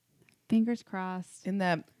Fingers crossed. in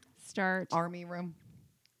the Start. army room.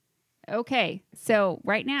 Okay, so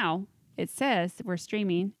right now it says we're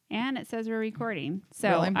streaming and it says we're recording. So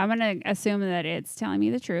Really? I'm going to assume that it's telling me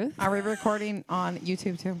the truth. Are we recording on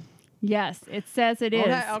YouTube too? Yes, it says it is.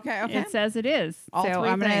 Okay. It says it is. All so three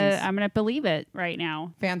I'm things. gonna believe it right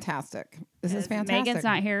now. Fantastic. This is fantastic. Megan's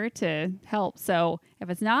not here to help. So if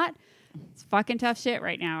it's not, it's fucking tough shit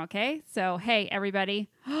right now, okay? So hey everybody,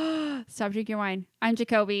 stop drinking your wine. I'm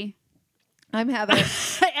Jacoby. I'm Heather.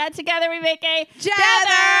 And together we make a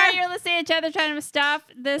Jether! You're listening to Jether trying to stuff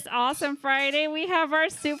this awesome Friday. We have our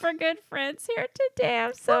super good friends here today.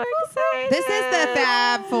 I'm so excited. This is the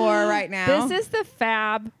Fab Four right now. This is the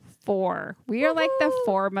Fab Four. We are like the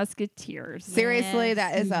Four Musketeers. Seriously, Yes.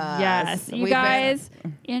 that is us. Yes. You We've guys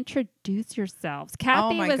introduce yourselves.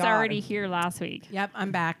 Kathy my was God. already here last week. Yep,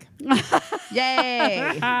 I'm back.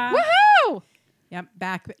 Yay. Woohoo! Yep,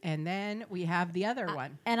 back. And then we have the other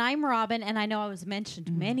one. And I'm Robin, and I know I was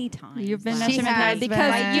mentioned many times. You've been last mentioned She many has times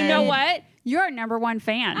because been. you know what? You're our number one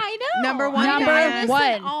fan. I know. Number one I fan. listen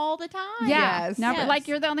One. all the time. Yeah. Yes. Number, Yes. like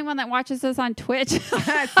you're the only one that watches us on Twitch.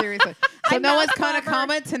 Seriously. So I'm no not one's going to clever.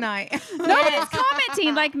 comment tonight. Nobody's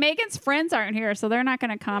commenting. Like Megan's friends aren't here, so they're not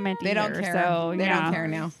going to comment They don't either. care. So They yeah, don't care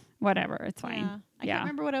now. Whatever. It's fine. Yeah. I Yeah. can't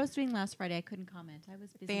remember what I was doing last Friday. I couldn't comment. I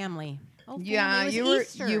was busy. Family. Oh, Yeah, family. It you was were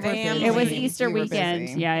Easter. you were Family. busy. It was You Easter were weekend.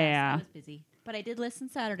 busy. Yeah, Yes, I yeah. was busy. But I did listen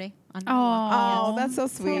Saturday. On Oh, Oh, that's so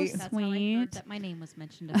sweet. That's how I heard sweet. that my name was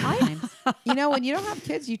mentioned a few times. You know, when you don't have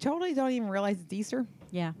kids, you totally don't even realize it's Easter.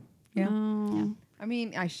 Yeah. Yeah. Oh. I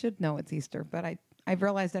mean, I should know it's Easter, but I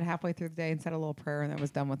realized it halfway through the day and said a little prayer and I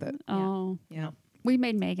was done with it. Oh. Yeah. We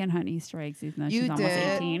made Megan hunt Easter eggs even though You she's almost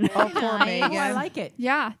did. 18. Oh, poor Nice. Megan. Oh, I like it.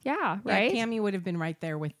 Yeah, right? Yeah, Cammie would have been right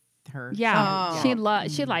there with her. Yeah, Oh. she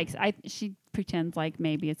likes. She pretends like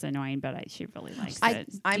maybe it's annoying, but she really likes it.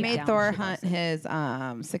 I Deep made down, Thor she hunt loves his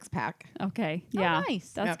 6-pack. Okay, yeah,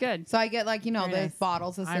 nice. that's Yep. good. So I get like, you know, Very the nice.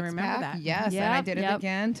 bottles of I 6-pack. remember that. Yes, and I Yep, did it yep.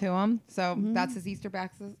 again to him. So that's his Easter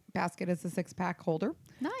basket is the 6-pack holder.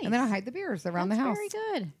 Nice. And then I hide the beers around That's the house. very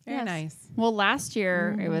good. Very Yes. nice. Well, last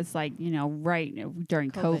year it was like right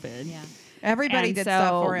during COVID. Yeah. Everybody And did so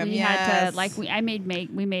stuff for him. We Yes. had to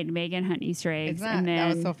we made Megan hunt Easter eggs, and then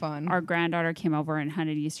that was so fun. our granddaughter came over and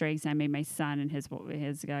hunted Easter eggs. And I made my son and his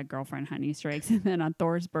girlfriend hunt Easter eggs, and then on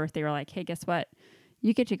Thor's birthday, we're like, "Hey, guess what?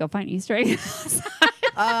 You get to go find Easter eggs."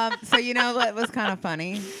 So you know what was kind of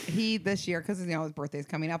funny? He this year, because you know his birthday's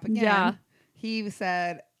coming up again. Yeah. He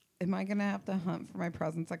said, "Am I gonna have to hunt for my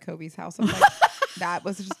presents at Kobe's house?" I was like, "That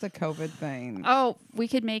was just a COVID thing." Oh, we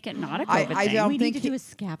could make it not a COVID I thing. don't We think need to do a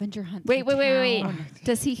scavenger hunt. Wait. through town.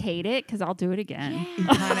 Does he hate it? Because I'll do it again. He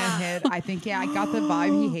kind of hid. I think I got the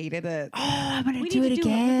vibe he hated it Oh, I'm gonna We do need it to do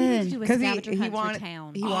it. We need again. to do a because scavenger he hunt through wanted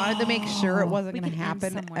town. he wanted to make sure it wasn't We going to could end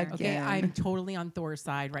happen somewhere. Okay, again. I'm totally on Thor's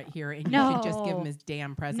side right here, and you No. should just give him his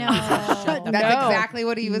damn present. No. Shut the That's No. exactly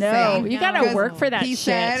what he was No, saying. you gotta Because work for that He shit.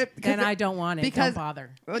 said, Then I don't want it. because- Don't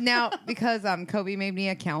bother. now because Kobe made me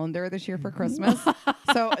a calendar this year for Christmas.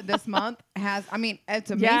 So this month has, I mean, it's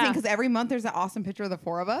amazing Yeah. because every month there's an awesome picture of the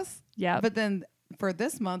four of us. Yep. But then for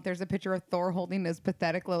this month, there's a picture of Thor holding his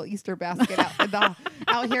pathetic little Easter basket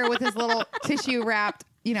out here with his little tissue wrapped,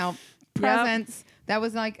 presents. That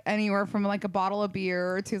was like anywhere from like a bottle of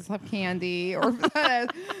beer to some candy or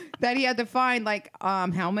that he had to find like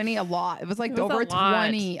how many? A lot. It was like It was over a lot.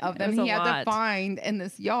 20 of It them was he a had lot. to find in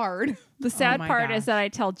this yard. The sad my part is gosh. that I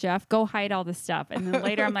tell Jeff, go hide all the stuff. And then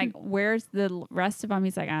later I'm like, where's the rest of them?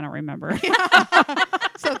 He's like, I don't remember.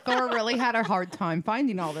 So Thor really had a hard time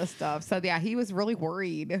finding all this stuff. So yeah, he was really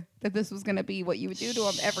worried that this was going to be what you would do to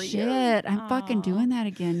him every year. Shit, I'm fucking doing that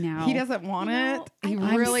again now. He doesn't want You know, it. He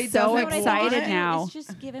I'm really so doesn't What I think excited we want should it. do now. is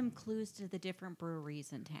just give him clues to the different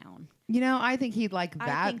breweries in town. I think he'd like that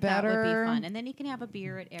I think better. that would be fun, and then he can have a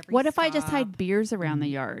beer at every. What if I just stop. hide beers around the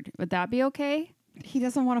yard? Would that be okay? He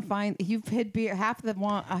doesn't want to find. You've hid beer. Half of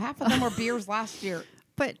them were beers last year.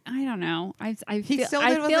 But I don't know. I He feel, still I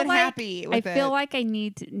wasn't feel like, happy with I feel it. like I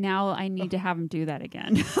need to have him do that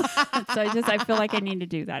again. So I feel like I need to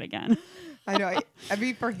do that again. I know. I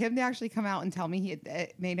mean, for him to actually come out and tell me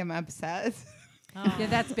it made him upset. Yeah,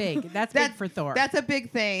 that's big. That's big for Thor. That's a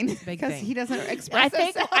big thing big because thing. he doesn't express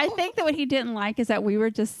himself. I think that what he didn't like is that we were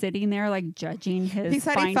just sitting there like judging his He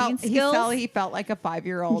said finding skills. he felt like a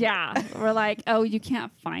 5-year-old. Yeah, we're like, oh, you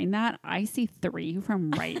can't find that. I see 3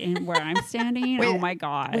 from right in where I'm standing. Wait, oh my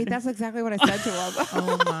god! Wait, that's exactly what I said to him.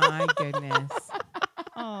 Oh my goodness.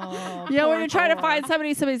 Oh, you know, when poor you're trying to Thor. find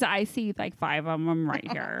somebody's, I see like 5 of them right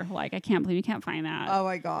here. Like, I can't believe you can't find that. Oh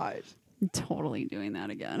my gosh. I'm totally doing that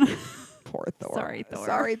again. Poor Thor. Sorry, Thor.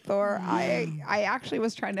 Sorry, Thor. I actually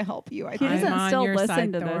was trying to help you. I He think. doesn't I'm on still your listen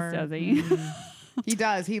side, to Thor. this, does he? He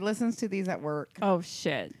does. He listens to these at work. Oh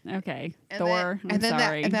shit. Okay. And Thor. then, I'm and then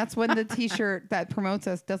sorry. and that's when the T-shirt that promotes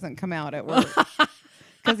us doesn't come out at work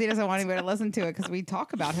because he doesn't want anybody to listen to it because we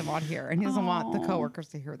talk about him on here and he doesn't want the Aw. coworkers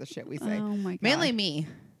to hear the shit we say. Oh my god. Mainly me.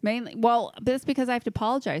 Mainly. Well, but it's because I have to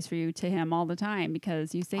apologize for you to him all the time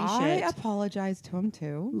because you say I shit. apologize to him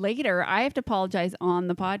too. Later, I have to apologize on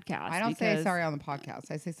the podcast. I don't say because sorry on the podcast.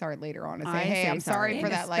 I say sorry later on. I say, I hey, say I'm sorry sorry. for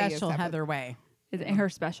In a that lady. special except- Heather way. It's her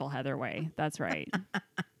special Heather way. That's right.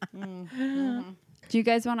 Mm-hmm. Do you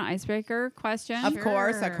guys want an icebreaker question? Of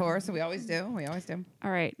course, of Sure. course. We always do. We always do.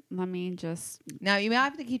 All right. Let me just. Now you may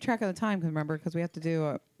have to keep track of the time because remember, because we have to do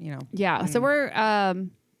a, Yeah. So Mm. we're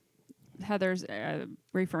Heather's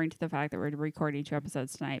referring to the fact that we're recording 2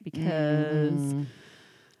 episodes tonight because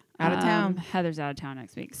Out of town. Heather's out of town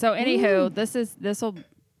next week. So anywho, this will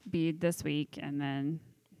be this week, and then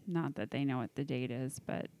not that they know what the date is,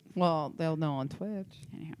 but Well, they'll know on Twitch.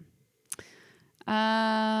 anyhow.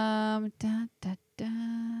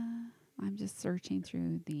 I'm just searching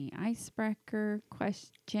through the icebreaker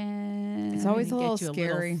question. It's always I'm a gonna little get you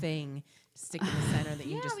scary. little thing to stick in the center that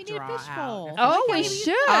you Yeah, just we need a draw fishbowl. out. Oh, Why we can't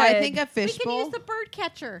should. I think a We fishbowl. can use the bird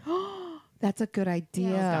catcher. That's a good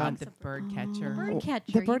idea. God, the bird catcher. Bird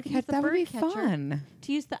catcher. The You bird can use catcher. the That would be bird catcher fun.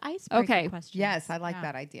 to use the icebreaker Okay. question. Yes, I like Yeah.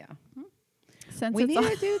 that idea. Since We it's need all-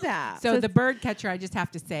 to do that. So the bird catcher, I just have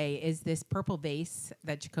to say, is this purple vase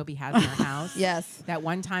that Jacoby has in our house. yes. That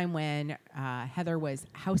one time when Heather was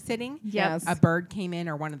house sitting, Yes. a bird came in,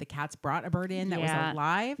 or one of the cats brought a bird in that Yeah. was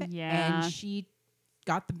alive, Yeah. and she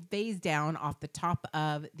got the vase down off the top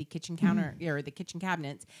of the kitchen counter or the kitchen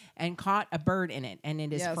cabinets and caught a bird in it, and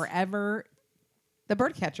it is Yes. forever The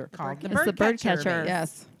bird catcher. called the It's bird the bird catcher. catcher. vase.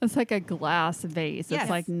 Yes. It's like a glass vase. Yes. It's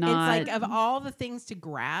like not. It's like of all the things to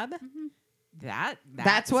grab,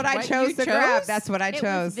 That's what I you chose to grab. That's what I It chose.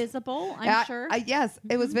 was visible, I'm sure. Yes,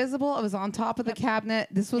 it was visible. It was on top of the cabinet.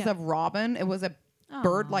 This was Yep. a robin. It was a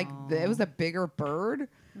bird like it was a bigger bird.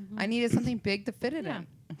 I needed something big to fit it Yeah. in.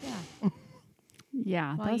 Yeah.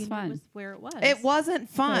 yeah, Well, that was you knew fun. it was where it was. It wasn't It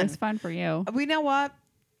fun. was fun for you. We know what?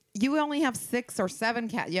 You only have 6 or 7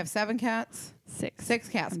 cats. You have 7 cats? 6. 6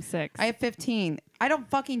 cats. I'm 6. I have 15. I don't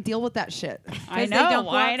fucking deal with that shit. I they know. don't go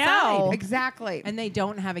I know. outside. Exactly. and they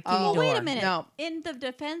don't have a kitty Oh, door. Wait a minute. No. In the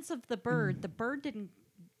defense of the bird didn't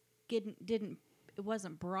it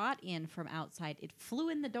wasn't brought in from outside. It flew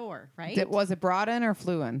in the door, right? Was it brought in or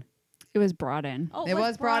flew in? It was brought in. Oh, It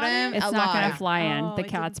was brought in? It's not going alive. to fly in. Oh, The it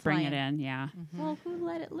cats didn't bring fly it in. in. Yeah. Well, who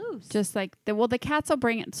let it loose? Just like the cats will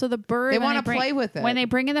bring it. So the bird. They when wanna bring- play with it. When they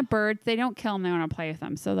bring in the birds, they don't kill them. They want to play with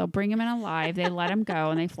them. So they'll bring them in alive. They let them go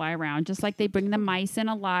and they fly around. Just like they bring the mice in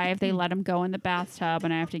alive. They let them go in the bathtub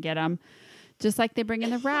and I have to get them. Just like they bring in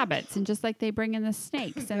the rabbits and just like they bring in the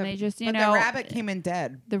snakes and they just But know the rabbit came in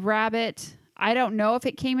dead. the rabbit. I don't know if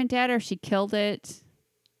it came in dead or if she killed it.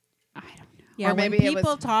 I don't know. Yeah, Or when maybe it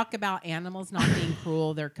people was- talk about animals not being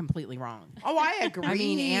cruel, they're completely wrong. Oh, I agree. I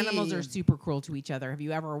mean, animals are super cruel to each other. Have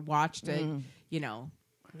you ever watched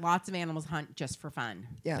lots of animals hunt just for fun?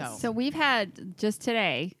 Yes. So we've had just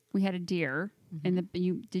today. We had a deer in the.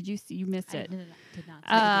 You missed I it. did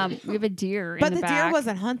not see We have a deer But in the the deer back.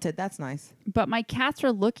 wasn't hunted. That's nice. But my cats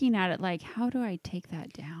were looking at it like, how do I take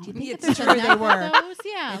that down? Do you think It's if there's true, they enough were. of those?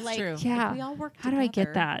 Yeah, It's like true. if Yeah. we all work How do I get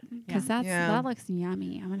together- that? Because Yeah. that looks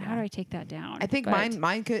yummy. I mean, how do I take that down? I think But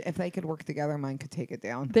mine could, if they could work together, mine could take it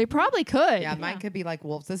down. They probably could. Yeah, mine Yeah. could be like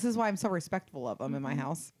wolves. This is why I'm so respectful of them in my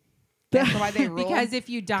house. That's why they rule. Because if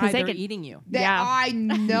you die, 'Cause they they're could- eating you. Yeah. I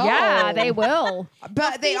know. Yeah, they will.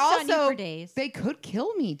 But they Feast on you also for days. they could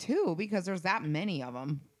kill me too because there's that many of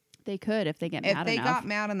them. They could if they get If mad they enough. got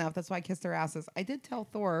mad enough, that's why I kissed their asses. I did tell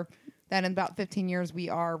Thor that in about 15 years we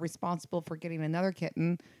are responsible for getting another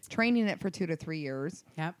kitten, training it for 2 to 3 years,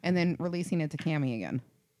 Yep. and then releasing it to Cammy again.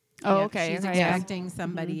 Oh, Yep, okay. She's okay, yeah. expecting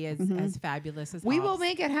somebody as fabulous as We will Hobbs.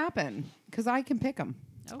 make it happen because I can pick them.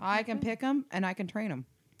 I can pick them and I can train them.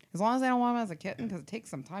 As long as I don't want them as a kitten, because it takes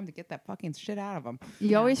some time to get that fucking shit out of them.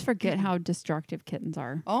 You always forget how destructive kittens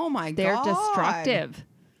are. Oh my They're god, destructive.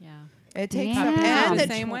 Yeah. It takes Yeah. some Puppies are and the to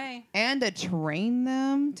same way. and to train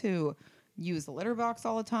them to use the litter box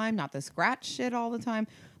all the time, not to scratch shit all the time.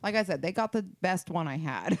 Like I said, they got the best one I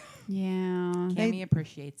had. Yeah. Cammy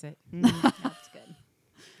appreciates it. That's good.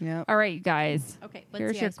 Yeah. All right, you guys. Okay, what's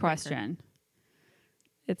Here's the your icebreaker? question.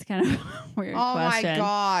 It's kind of a weird Oh question. my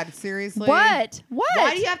god, seriously? What? What?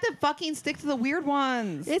 Why do you have to fucking stick to the weird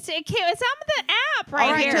ones? It's on the app right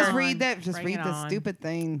all right, here. just read that. Just Bring read it the on. stupid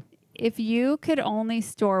thing. If you could only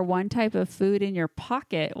store one type of food in your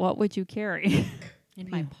pocket, what would you carry? In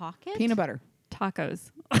my pocket? Peanut butter.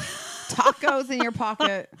 Tacos. Tacos in your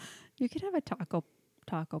pocket. You could have a taco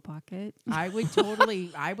pocket. I would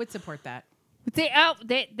support that.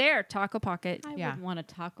 There, Taco Pocket. I Yeah. wouldn't want a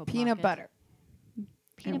taco Peanut pocket. butter.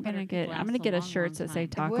 Peanut butter could I'm last gonna get a long, shirt long that say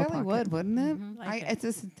time. Taco it really Pocket. would, wouldn't it? Like it.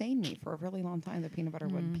 It's sustained me for a really long time. The peanut butter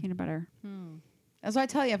would. Peanut butter. That's why I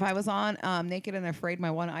tell you, if I was on Naked and Afraid,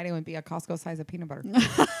 my one item would be a Costco size of peanut butter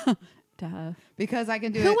Duh. because I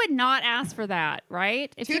can do Who it. would not ask for that,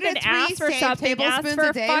 right? If 2 you to could 3 ask for something, ask tablespoons for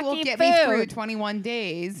a day will fucking get food. me through 21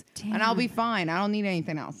 days, and I'll be Damn. fine. I don't need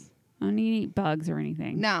anything else. I don't need to eat bugs or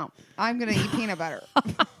anything. No, I'm gonna eat peanut butter.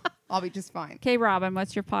 I'll be just fine. Okay, Robin,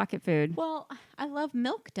 what's your pocket food? Well, I love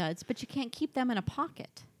Milk Duds, but you can't keep them in a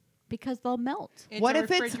pocket because they'll melt. It's What a if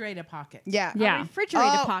it's- refrigerator pocket. Yeah. Yeah. A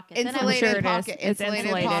refrigerated Oh, pocket. Then I would insulated sure it is. pocket. It's Insulated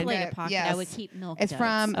insulated. pocket. insulated pocket. I would Yes. keep Milk It's Duds.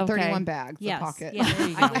 from Okay. 31 bags. Yes. The pocket. Yeah. There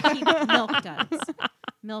you I go. would keep Milk Duds.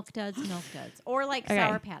 Milk Duds. Or like Okay.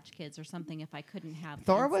 Sour Patch Kids or something if I couldn't have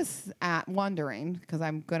Thor kids. was wondering, because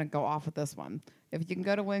I'm going to go off with this one, if you can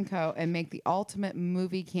go to Winco and make the ultimate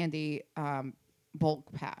movie candy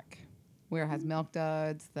bulk pack, where it has Milk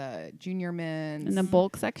Duds, the Junior Mints. In the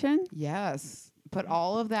bulk section? Yes. Put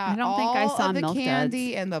all of that. I don't think I all saw of the Milk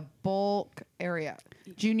candy in the bulk area.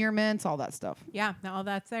 Junior Mints, all that stuff. Yeah, all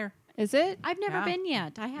that's there. Is it? I've never Yeah. been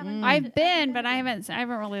yet. I haven't. I've been, but I haven't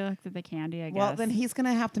really looked at the candy, I guess. Well, then he's going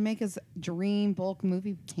to have to make his dream bulk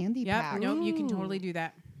movie candy Yep. pack. Nope. You can totally do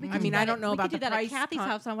that. We I could mean, do I that don't know we about could the do that price. at Kathy's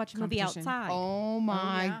house and watch a movie competition. outside. Oh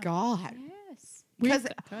my yeah. God. Yes. Because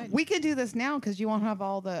Good. we could do this now because you won't have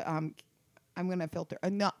all the I'm gonna filter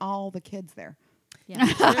not all the kids there. Yeah.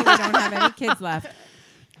 Clearly don't have any kids left.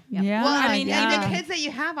 yeah. Well, I mean, yeah. even kids that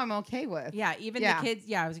you have, I'm okay with. Yeah, even Yeah. the kids.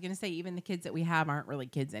 Yeah, I was gonna say even the kids that we have aren't really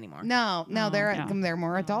kids anymore. No, Oh, they're yeah. they're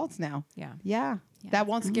more adults now. Yeah. Yeah, Yeah. that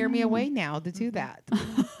won't scare me away now to do that.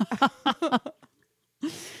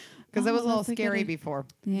 Because it was a little that's a good scary idea. before.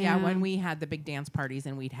 Yeah, when we had the big dance parties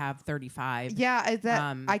and we'd have 35, Yeah,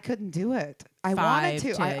 I couldn't do it. I wanted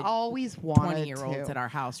 5 to. I to always wanted 20-year-olds to. at our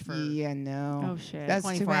house for Yeah, no. Oh, shit. That's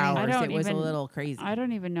too 24 many. hours. I don't It was a even- little crazy. I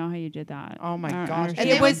don't even know how you did that. Oh my I don't gosh! And understand.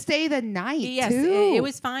 they It would was- stay the night Yes, too. it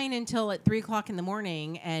was fine until at 3:00 in the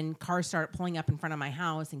morning, and cars started pulling up in front of my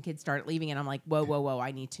house, and kids started leaving, and I'm like, whoa, whoa, whoa!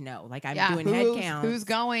 I need to know. Like I'm doing head counts. Who's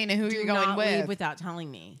going and who Do you're going not with? leave without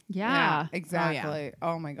telling me. Yeah. exactly.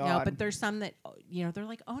 Oh my god! No, but there's some that they're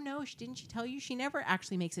like, oh no, didn't she tell you? She never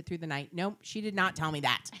actually makes it through the night. Nope, she did not tell me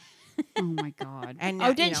that. Oh my God. And,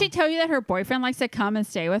 oh, didn't you she know. tell you that her boyfriend likes to come and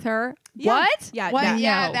stay with her? Yeah. What? Yeah, What? that-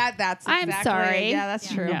 yeah, No. that's. I'm exactly- sorry. Yeah, that's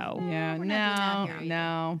Yeah. true. No. Yeah, We're not doing that no, here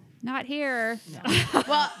no. Not here.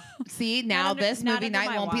 Well, see, now under- this not movie under night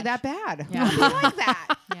my won't be watch. that bad. Yeah. Won't be like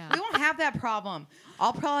that. Yeah. We won't have that problem.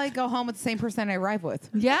 I'll probably go home with the same person I arrive with.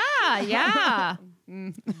 Yeah, yeah.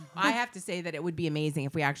 I have to say that it would be amazing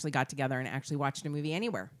if we actually got together and actually watched a movie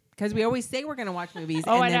anywhere. Because we always say we're going to watch movies,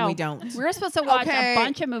 Oh, and I then know. we don't. We were supposed to watch Okay. a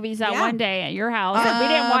bunch of movies that Yeah. one day at your house, and we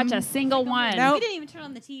didn't watch a Um, single one. Nope. We didn't even turn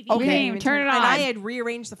on the TV. We didn't even turn it And on. I had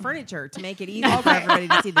rearranged the furniture to make it easy for everybody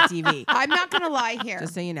to see the TV. I'm not gonna lie here.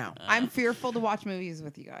 Just so you know. I'm fearful to watch movies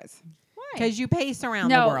with you guys. Because you pace around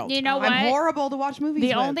No, the world. you know what? I'm horrible to watch movies. The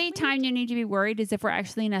with. only time you need to be worried is if we're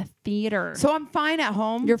actually in a theater. So I'm fine at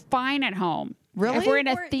home. You're fine at home. Really? If we're in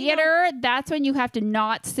a Or, you know- theater, that's when you have to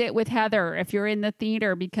not sit with Heather if you're in the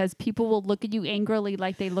theater because people will look at you angrily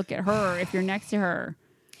like they look at her if you're next to her.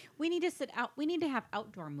 We need to sit out. We need to have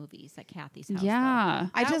outdoor movies at Kathy's house. Yeah.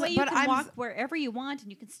 Though. That way you can I'm walk wherever you want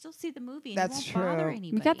and you can still see the movie. And That's you won't bother true.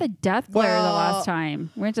 anybody. We got the death glare the Well- last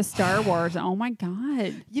time. We went to Star Wars. Oh my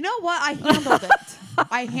God. You know what? I handled it.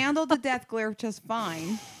 I handled the death glare just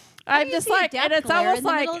fine. I'm do you just see a like, death and it's glare almost in the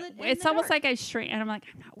like, middle of the- in it's the almost dark? like I shrink, and I'm like,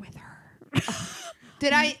 I'm not with her.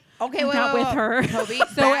 Did I? Okay, I'm wait, not wait, with wait. her. Toby,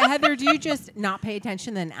 So, Heather, do you just not pay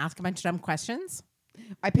attention then ask a bunch of dumb questions?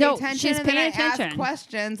 I pay No, attention she's and then I paying ask attention.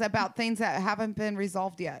 questions about things that haven't been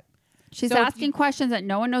resolved yet. She's So if asking you- questions that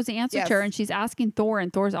no one knows the answer Yes. to, and she's asking Thor,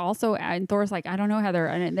 and Thor's also, and Thor's like, I don't know, Heather,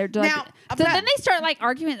 and they're like, Now, so but- then they start like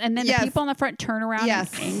arguing, and then Yes. the people in the front turn around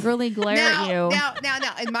Yes. and angrily glare at you. Now,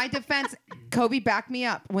 in my defense, Kobe backed me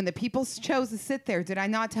up. When the people chose to sit there, did I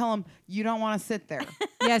not tell them, you don't want to sit there?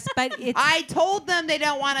 Yes, but it's I told them they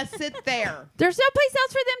don't want to sit there. There's no place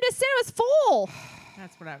else for them to sit. It was full.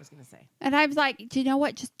 that's what I was going to say. And I was like, do you know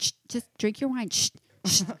what? Just drink your wine. Shh,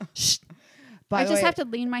 shh, shh. By I the just way, have to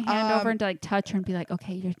lean my hand over um, and to like touch her and be like,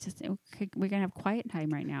 okay, you're just okay, we're gonna have quiet time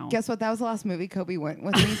right now. Guess what? That was the last movie Kobe went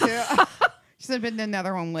with me to. She's been to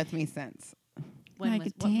another one with me since. When Like,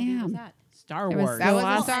 was, what movie was damn. that? Star It was Wars. the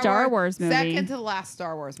last Star Wars movie. Second to the last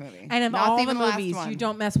Star Wars movie. And of Not all the even last movies, one. you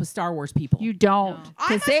don't mess with Star Wars people. You don't, No.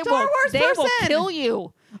 I'm a they Star will Wars they will person. kill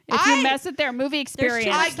you if you mess with their movie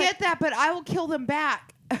experience. I get that, but I will kill them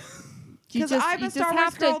back. You Because just- I'm you a just Star Wars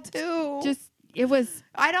have to girl too. just it was.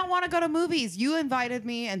 I don't want to go to movies. You invited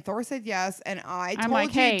me, and Thor said yes, and I I'm told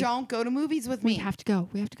like, you hey, don't go to movies with We me. have to go.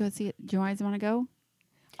 We have to go see it. Do you guys want to go?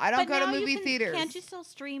 I don't But go to now you movie can- theaters. Can't you still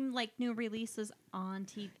stream like new releases on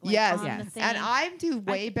TV? Like, Yes, on Yes. The thing? and I do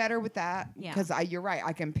way better with that Yeah. because you're right.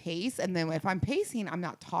 I can pace, and then if I'm pacing, I'm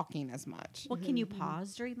not talking as much. Well, can you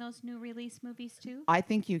pause during those new release movies too? I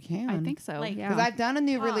think you can. I think so. Like- yeah. Because I've done a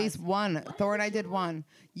new Pause. release one. Thor and I did one.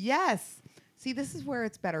 Yes. See, this is where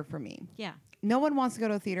it's better for me. Yeah. No one wants to go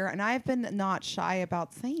to a theater, and I've been not shy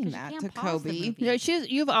about 'Cause saying you that can't to pause the Kobe. movie. No,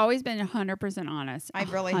 you've always been 100% honest. I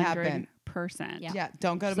really have been. 100%. Yeah. Yeah,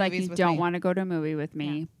 don't go to It's like movies you with don't me. want to go to a movie with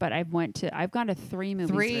me, Yeah. but I've gone to 3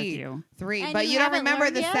 movies with you. Three. And But you you don't haven't remember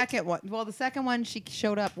learned the yet? second one. Well, the second one, she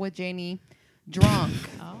showed up with Janie drunk.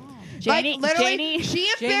 Oh. Janie, like, literally, Janie, she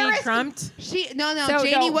Janie embarrassed. trumped. No, So,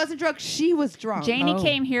 Janie no. wasn't drunk. She was drunk. Janie Oh.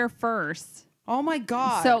 came here first. Oh my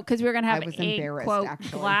God. So, because we were gonna I have was a embarrassed, quote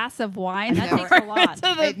actually. glass of wine, That when takes we a went lot. to the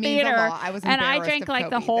It means a theater, lot. I was and I embarrassed drank of like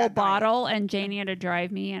the Kobe whole that night. bottle, and Janie had to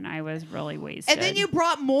drive me, and I was really wasted. And then you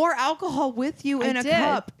brought more alcohol with you I in a did.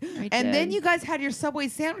 cup. I And then did. you guys had your Subway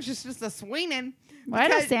sandwiches just a swinging. what,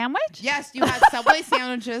 a because- sandwich? Yes, you had Subway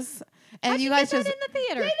sandwiches. And How'd you you guys get just. that in the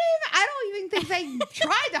theater? They didn't even, I don't even think they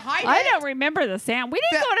tried to hide I it. don't remember the sound. We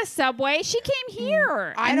didn't The- go to Subway. She came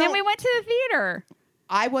here, I and then don't- we went to the theater.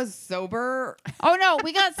 I was sober. Oh no,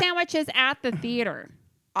 we got sandwiches at the theater.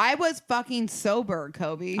 I was fucking sober,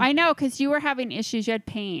 Kobe. I know, because you were having issues. You had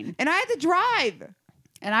pain, and I had to drive.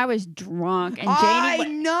 and I was drunk. And I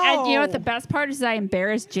Janie, know. And you know what? The best part is I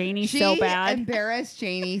embarrassed Janie She so bad. embarrassed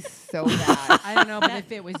Janie so bad. I don't know, but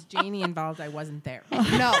if it was Janie involved, I wasn't there.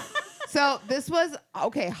 No. So this was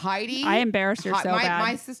okay. Heidi. I embarrassed her so my, bad.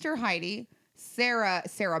 My sister Heidi, Sarah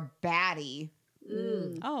Batty.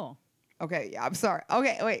 Oh. Okay, yeah, I'm sorry.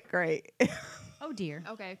 Okay, wait, great. Oh dear.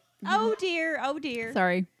 Okay. Oh dear. Oh dear.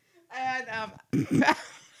 Sorry. And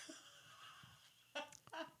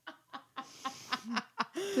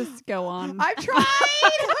Just go on. I've tried.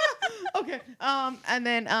 Okay. And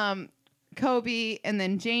then Kobe, and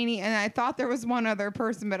then Janie, and I thought there was one other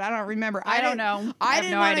person, but I don't remember. I don't didn't- know. I I have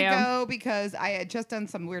didn't no want to idea. go because I had just done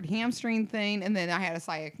some weird hamstring thing, and then I had a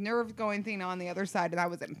sciatic nerve going thing on the other side, and I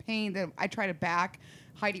was in pain. Then I tried to back.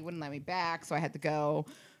 Heidi wouldn't let me back, so I had to go.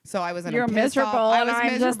 So I was in You're a pissed off. miserable, I and was I'm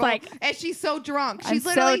just miserable. like- and she's so drunk. I'm She's so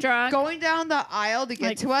literally drunk. going down the aisle to get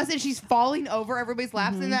Like- to us, and she's falling over everybody's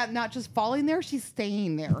laps, and that not just falling there, she's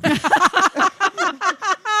staying there. For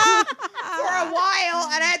a while,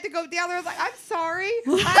 and I had to go down there. I was like, I'm sorry.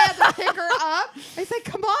 I had to pick her up. I said,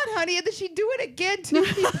 come on, honey. And then she'd do it again, two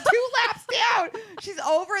laps down. She's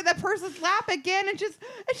over the person's lap again, and she just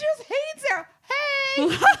hangs there. Hey,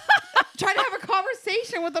 trying to have a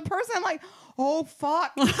conversation with the person. I'm like, oh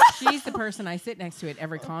fuck. She's the person I sit next to at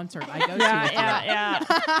every concert I go to. Yeah, with you. yeah.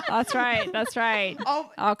 That's right. That's right. Oh,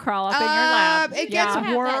 I'll crawl up in your lap. it yeah. gets You have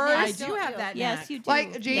that worse. knack, I don't do have you? that Yes, knack. you do.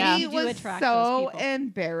 Like You Janie do was attract so those people.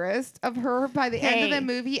 embarrassed of her by the end of Hey. the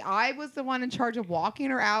movie. I was the one in charge of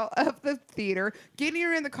walking her out of the theater, getting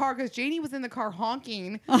her in the car because Janie was in the car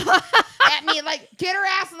honking at me like, get her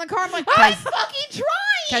ass in the car. I'm like, I'm fucking trying.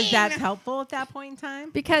 Because that's helpful at that point in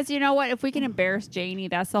time. Because you know what? If we can embarrass Janie,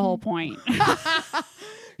 that's the whole point.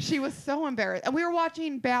 She was so embarrassed. And we were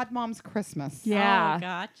watching Bad Moms Christmas. Yeah. Oh,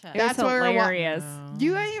 gotcha. It That's was what we were wa- hilarious.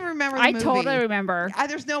 You don't even remember the I movie. totally remember.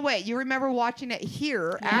 There's no way. You remember watching it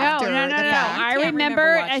here No, after no, no, the no. fact. I can't remember remember,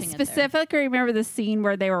 I watching it there. specifically remember the scene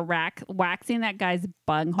where they were waxing that guy's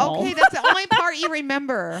bunghole. Okay, that's the only part you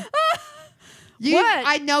remember. What?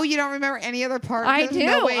 I know you don't remember any other part. I There's do.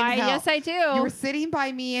 No way in hell. Yes, I do. You were sitting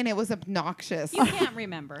by me and it was obnoxious. You can't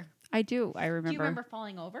remember. I do. I remember. Do you remember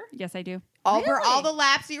falling over? Yes, I do. Over Really? all the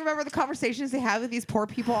laps. Do you remember the conversations they have with these poor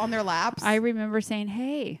people on their laps? I remember saying,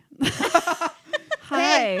 "Hey,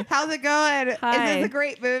 Hey, hi." how's it going? Is Hi. this a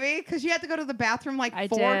great movie? Because you had to go to the bathroom like I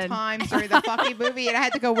 4 did. times during the fucking movie, and I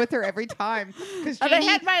had to go with her every time because And I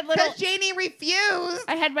had my little- Janie refused.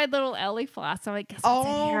 I had my little Ellie flask. I'm like, guess what's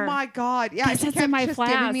in Oh here? my god! Yeah, Guess she what's kept in my just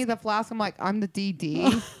giving me flask. the flask. I'm like, I'm the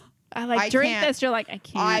DD. I like I drink can't- this. You're like, I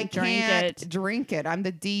can't I drink can't it. drink it. I'm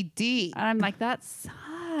the DD. And I'm like, that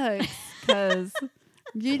sucks because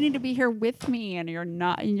you need to be here with me, and you're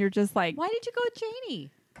not. And you're just like, Why did you go with Janie?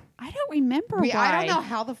 I don't remember why. I don't know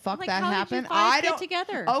how the fuck Like, that how happened. did you guys I get don't.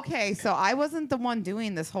 together? Okay, so I wasn't the one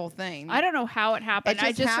doing this whole thing. I don't know how it happened. It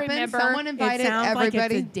I just happened. remember Someone It invited sounds everybody.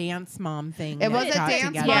 like it's a dance mom thing. It was that a got dance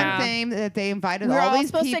together. mom Yeah. thing that they invited we were all all these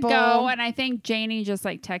supposed people. to go, and I think Janie just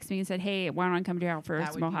like texted me and said, "Hey, why don't I come to your house That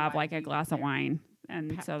first? would We'll be have why like a we glass of went there. wine."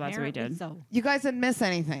 And so that's what we Apparently did. So. You guys didn't miss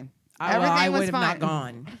anything. Well, I Everything was would have fine. not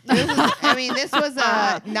gone. This was, I mean, this was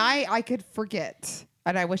a night I could forget.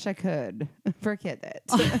 and I wish I could forget it.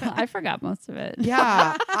 I forgot most of it.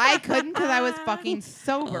 Yeah, I couldn't because I was fucking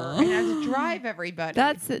sober and I had to drive everybody.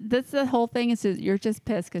 That's the whole thing. Is just, you're just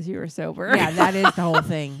pissed because you were sober. Yeah, that is the whole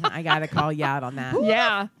thing. I gotta call you out on that.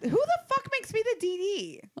 Yeah. who the fuck makes me the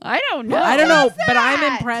DD? I don't know. I don't know, is but I'm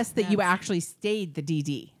that? impressed that you actually stayed the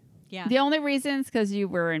DD. Yeah. The only reason is because you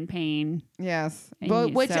were in pain. Yes, And but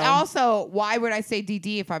you- which so- also, why would I say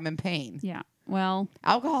DD if I'm in pain? Yeah. Well,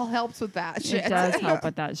 Alcohol helps with that shit. it does help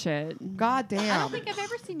with that shit. God I damn. don't think I've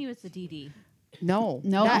ever seen you as the DD. No,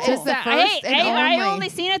 No, that just is the that. first Hey, and I only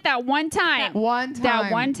seen it that one time. one time.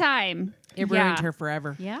 That one time. It Yeah. ruined her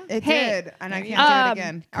forever. Yeah. It Hey, did, and I there you can't do go. it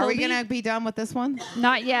again. Are we Colby? gonna be done with this one?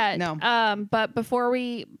 Not yet. No. But before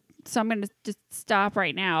so I'm going to just stop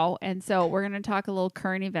right now. And so we're going to talk a little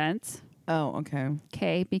current events. Oh, okay.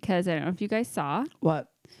 Okay. Because I don't know if you guys saw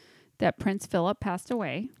What? that Prince Philip passed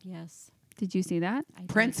away. Yes. Did you see that? I did.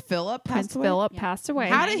 Prince Philip passed Prince away? Philip Yeah. passed away.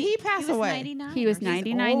 How did he pass He was away? 99. He was or-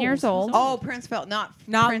 99 years old. Oh, Prince Philip, not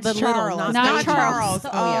Not Prince the little, Charles. not Charles. The,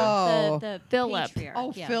 Oh, the Philip. patriarch,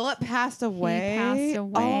 oh, yes. Philip passed away. He passed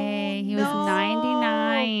away. Oh, He was no.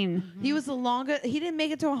 99. He was the longest. He didn't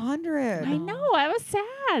make it to 100. I know. I was sad.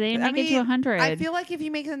 They didn't I make it to mean, 100. I feel like if you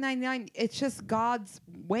make it to 99, it's just God's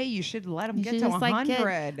way. You should let him You get should to just, like, get-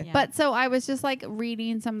 100. Yeah. But so I was just like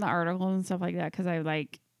reading some of the articles and stuff like that because I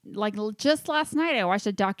just last night I watched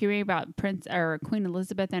a documentary about Prince or Queen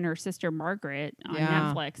Elizabeth and her sister Margaret on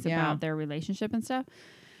Yeah, Netflix yeah. about their relationship and stuff.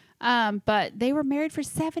 But they were married for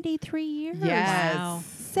 73 years. Yes. Wow.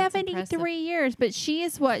 73 impressive. years. But she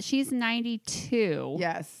is what? She's 92.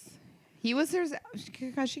 Yes. He was there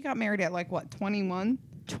because she got married at like what, 21?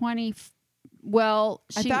 20. Well,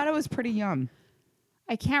 I she, thought it was pretty young.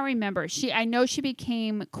 I can't remember. I know she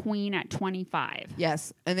became queen at 25.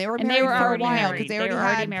 Yes, and they were And they married were for already a while married. because they They already were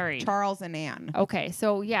already had married. Charles and Anne. Okay,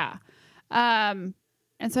 so yeah. And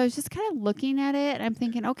so I was just kind of looking at it. I'm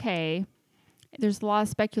thinking, okay, there's a lot of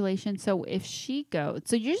speculation. So if she goes,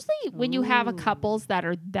 so usually when you have a couples that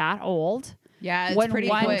are that old, Yeah, it's when pretty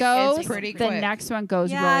one quick. goes, It's pretty the quick. next one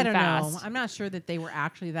goes Yeah, really I don't fast. know. I'm not sure that they were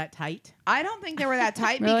actually that tight. I don't think they were that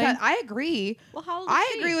tight Really? because I agree. Well, how old is I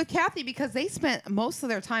she? agree with Kathy because they spent most of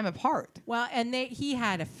their time apart. Well, and he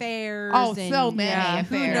had affairs. Oh, and so many Yeah.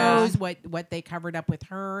 Who affairs. knows what they covered up with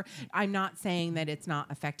her? I'm not saying that it's not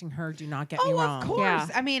affecting her. Do not get me Oh, wrong. of course. Yeah.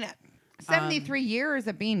 I mean, 73 years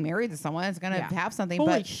of being married to someone is going to Yeah. have something.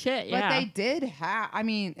 Holy but shit, But yeah. they did have. I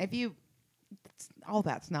mean, if you,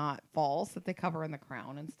 that's not false that they cover in The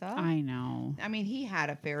Crown and stuff. I know. I mean, he had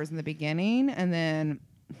affairs in the beginning, and then,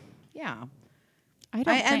 yeah. I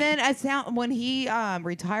don't. And then I sound when he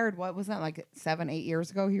retired. What was that, like 7-8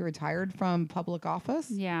 years ago? He retired from public office,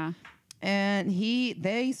 yeah, and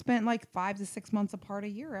they spent like 5 to 6 months apart a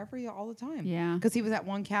year, all the time. yeah. because he was at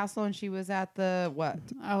one castle and she was at the what?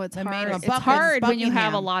 Oh, it's the main hard. one, It's Buckingham- hard when you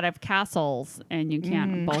have a Buckingham. lot of castles and you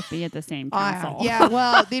can't both be at the same castle. Yeah,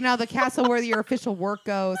 well, the castle where your official work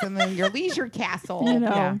goes, and then your leisure castle. You know.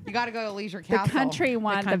 Yeah. You got to go to leisure The castle. country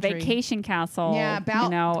one, the country. vacation castle. Yeah, about you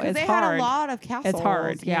know, 'cause is they hard. had a lot of castles.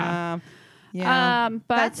 hard, yeah. Yeah.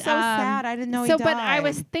 But That's so sad. I didn't know he So, but I died.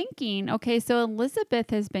 was thinking, okay, so Elizabeth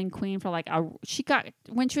has been queen for like she got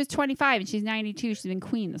when she was 25 and she's 92. She's been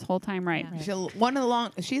queen this whole time, right?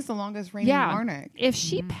 Yeah. She's the longest reigning Yeah. monarch. If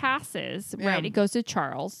she passes, Yeah. right, it goes to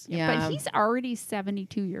Charles. Yeah. But he's already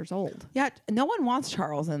 72 years old. Yeah, no one wants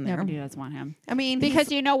Charles in there. Nobody does want him. I mean,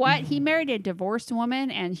 Because you know what? He married a divorced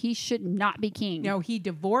woman and he should not be king. No, he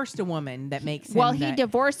divorced a woman that makes him. Well, he that-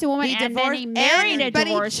 divorced a woman He and then he divorced- married and- a but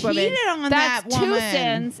he divorced woman. cheated on That's that two woman.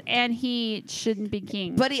 sins, and he shouldn't be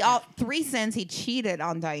king. but 3 sins he cheated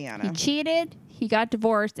on Diana. he cheated, he got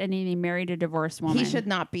divorced, and then he married a divorced woman. He should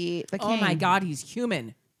not be the king. Oh my God, he's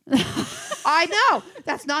human. I know.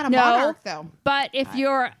 That's not a No. monarch, though. But if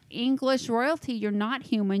you're English royalty, you're not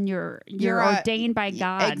human. You're a- ordained by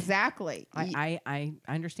God. Exactly. I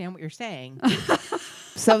understand what you're saying,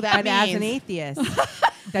 So that but as an means atheist,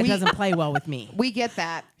 that doesn't play well with me. we get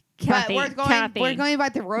that. Kathy, but Kathy. we're going by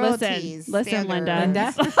the royalties. Listen, Linda.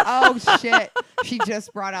 standards. Linda? Oh shit! She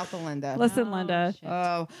just brought out the Linda. Listen, Oh, Linda. shit.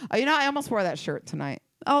 Oh, I almost wore that shirt tonight.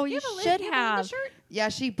 Oh, you have a should you a have. Linda shirt? Yeah,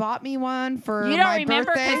 she bought me one for You don't my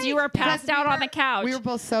remember birthday because you were passed because out we on the couch. We were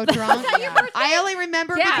both so drunk. I only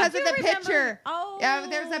remember Yeah. because of I the do remember. picture. Oh. Yeah,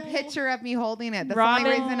 there's a picture of me holding it. That's the Robin-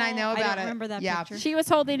 only reason I know I about don't it. remember that yeah. picture. She was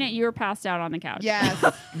holding it. You were passed out on the couch. Yes.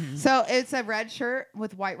 So it's a red shirt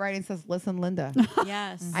with white writing says "Listen, Linda."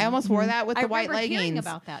 Yes. I almost wore that with I the white remember hearing leggings.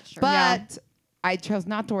 about that shirt. But I chose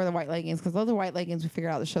not to wear the white leggings because those are white leggings. We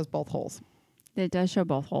figured out it shows both holes. It does show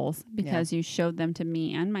both holes because you showed them to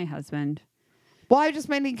me and my husband. Well, I just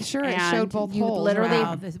making sure it showed And both you holes. literally- right?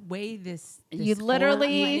 Wow, the way this You whole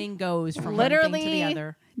literally- evening goes from one thing to the literally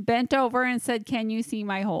other. bent over and said, "Can you see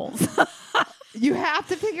my holes?" You have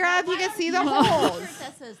to figure out if you can see the holes.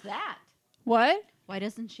 That says that. What? Why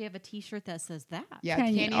doesn't she have a T-shirt that says that? Yeah, Can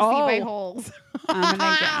can you- you see my oh. holes?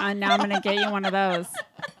 Now I'm gonna get you one of those.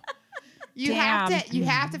 You have Damn. to. You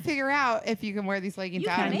have to figure out if you can wear these leggings You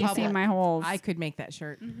out can in Can you public. see my holes? I could make that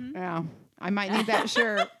shirt. Yeah, I might need that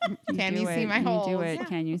shirt. Can you see my holes? You do it. Yeah.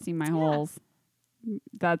 Can you see my holes?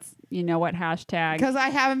 That's what hashtag. Because I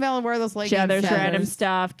haven't been able to wear those leggings. There's since. random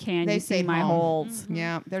stuff. Can They you see stayed my home. holes?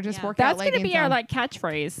 Yeah, they're just Yeah. workout That's leggings. gonna be our on.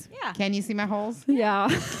 catchphrase. Yeah, Can you see my holes? Yeah,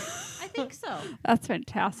 I think so. that's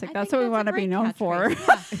fantastic. I That's think what we that's a want to be great known for. catchphrase.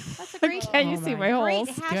 Yeah, that's a great. Can you Oh see my my Great holes?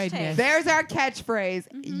 hashtag. Goodness. There's our catchphrase.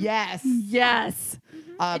 Yes. Yes,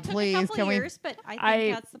 It took Please, a couple can we? years, but I think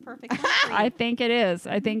I- that's the perfect one for you. I think it is.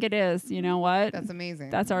 I think it is. You know what? That's amazing.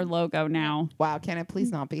 That's our logo now. Wow. Can it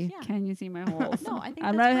please not be? Yeah. Can you see my holes? No, I think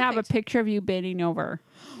I'm that's gonna have a perfect. picture of you bending over.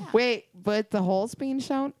 Wait, but the holes being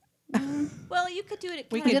shown? Well, you could do it.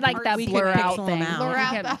 We kind We of did like that we could blur out pixel 'em thing. out. Blur We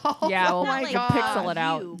out could- the holes. Yeah, Oh we'll my like God. pixel it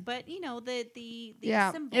out. You, but the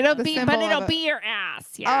Yeah. symbol. It'll of The be, symbol but it'll of it. be your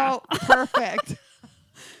ass. Yeah, Oh, perfect.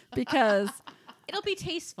 because It'll be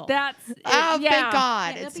tasteful. Oh, that's yeah. thank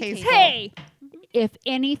God. Yeah, It's it'll be tasteful. Hey, if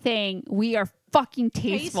anything, we are fucking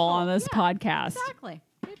tasteful, Tasteful, on this yeah. podcast. Exactly.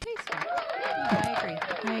 Very tasteful. Yeah,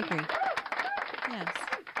 I agree. Yes.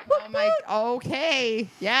 Oh my. Okay.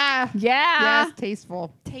 Yeah. Yeah. Yes.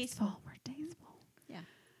 Tasteful. Tasteful. We're tasteful.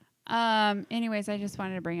 Yeah. Anyways, I just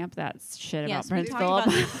wanted to bring up that shit Yes, about we Prince talked Philip.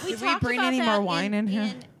 about that. Did we talked bring about any that more wine in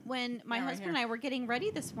here? When my Yeah, right husband here. and I were getting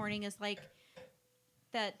ready this morning, is like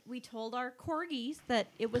that we told our corgis that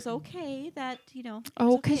it was okay that it was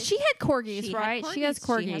Oh, okay. because she had corgis, She had right? She has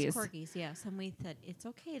corgis. She has corgis, yes. And we said it's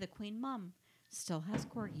okay. The queen mom still has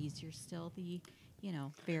corgis. You're still the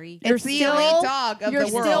very You're It's the still- elite dog of You're the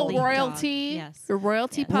still world. Elite royalty. dog, yes. You're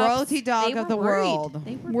royalty Yes. pups. Royalty dog They of the were worried. world.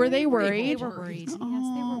 They Were they very worried? They were worried. Yes, they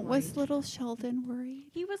Oh, were was worried. little Sheldon worried?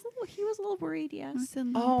 He was a little worried. Yes. Was it Oh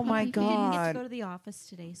little my puppy? He didn't get to God. go to the office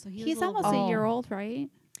today, so he He's was a little almost Oh. a year old, right?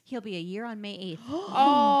 He'll be a year on May 8th.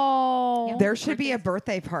 Oh, Yeah. There should be a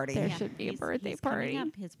birthday party. There should be a birthday he's party. Coming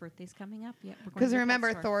up. His birthday's coming up. Yeah, we're going Because to the pet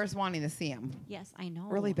remember, store. Thor's wanting to see him Yes, I know.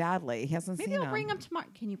 really badly. He hasn't Maybe seen I'll him. bring him tomorrow.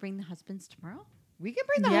 Can you bring the husbands tomorrow? We can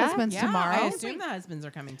bring the Yeah. husbands Yeah, tomorrow. I assume the husbands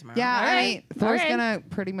are coming tomorrow. Yeah, All I right. mean, Thor's Okay. gonna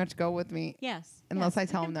pretty much go with me. Yes. Unless yes, I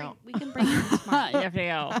tell we him can no. We can bring him tomorrow. you have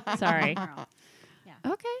to go. Sorry. Tomorrow. Okay.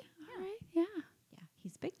 All right. Yeah. Yeah,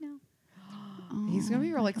 he's big now. He's gonna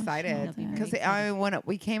be Oh, real my gosh, excited He'll be very because excited. when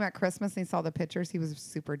we came at Christmas and he saw the pictures, he was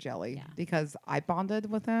super jelly Yeah. because I bonded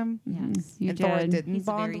with him Yes. You and Thor did. didn't He's a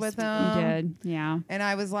bond very with sweet him. You did. Yeah. And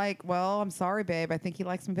I was like, "Well, I'm sorry, babe. I think he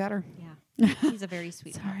likes me better." Yeah. He's a very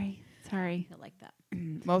sweet dog. Sorry. He'll like that.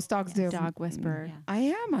 Most dogs do. Dog whisperer. Yeah. I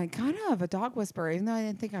am. I kind of a dog whisperer, even though I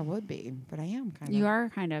didn't think I would be, but I am kind of. You are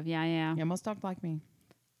kind of. Yeah. Yeah. Yeah, most dogs like me.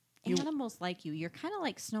 Animals like you. You're kind of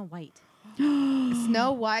like Snow White.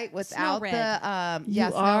 Snow White without Red. the You yeah,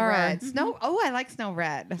 Snow are. Red. Snow. Oh, I like Snow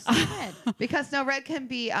Red Snow Red. because Snow Red can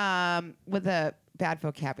be with a bad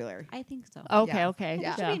vocabulary. I think so. Okay. Yeah. Okay. There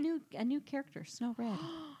Yeah. should be a new character, Snow Red.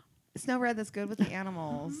 Snow Red that's good with the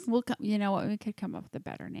animals. We'll. You know what? We could come up with a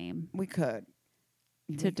better name. We could.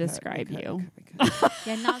 We To could, describe we could, you. we could.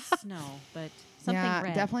 Yeah, not snow, but something yeah,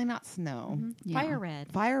 red. definitely not snow. Mhm. Yeah. Fire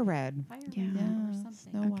red. Fire red. Fire Yeah. red or Yeah, something.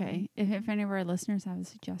 Snow White. Okay. If any of our listeners have a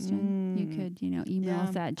suggestion, you Mm. could, email Yeah.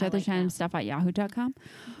 us at I like that. jothershimstuff@yahoo.com.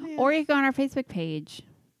 Yeah. Or you go on our Facebook page,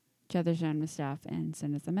 Jothershim Stuff, and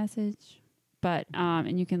send us a message. But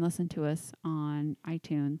and you can listen to us on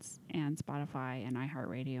iTunes and Spotify and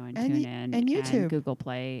iHeartRadio and And TuneIn and YouTube. Google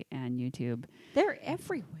Play and YouTube. They're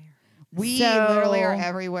everywhere. we So- literally are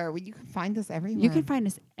everywhere. You can find us everywhere. You can find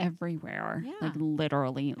us everywhere, Yeah. like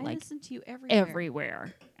literally, I like listen to you everywhere.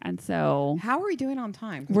 everywhere. And so How are we doing on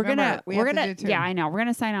time? 'Cause we're remember, we we're have to gonna do two. yeah, I know we're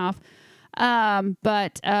gonna sign off.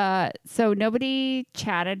 But so nobody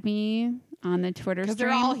chatted me on the Twitter because stream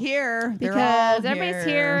they're all here. They're because all everybody's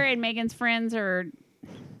here and Megan's friends are.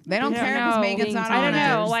 They don't I don't care know. because Megan's not I on don't it.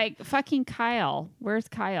 know, like fucking Kyle. Where's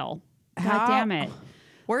Kyle? God How- damn it.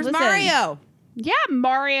 Where's Listen. Mario? Yeah,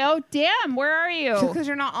 Mario. Damn, where are you? Just because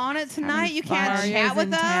you're not on it tonight, you can't Mario's chat with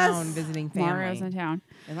in us. town visiting family. Mario's in town.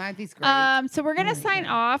 And I think it's great. So we're gonna sign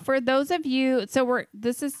off for those of you. So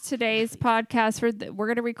this is today's podcast. We're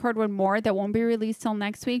gonna record one more that won't be released till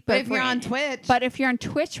next week. but if for- you're on Twitch, but if you're on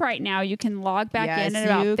Twitch right now, you can log back in Yes, in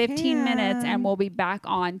about you 15 minutes, can. and we'll be back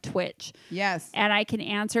on Twitch. yes, And I can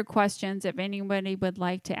answer questions if anybody would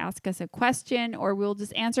like to ask us a question, or we'll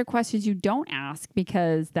just answer questions you don't ask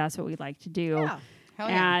because that's what we like to do. yeah. Hell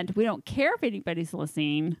yeah. And we don't care if anybody's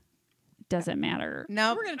listening. Doesn't matter.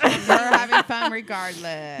 Nope. We're gonna try to We're having fun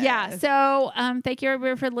regardless. Yeah. So thank you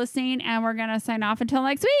everybody for listening, and we're gonna sign off until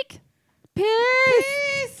next week. Peace.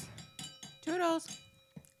 Peace. Toodles.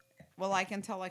 Well, I can tell like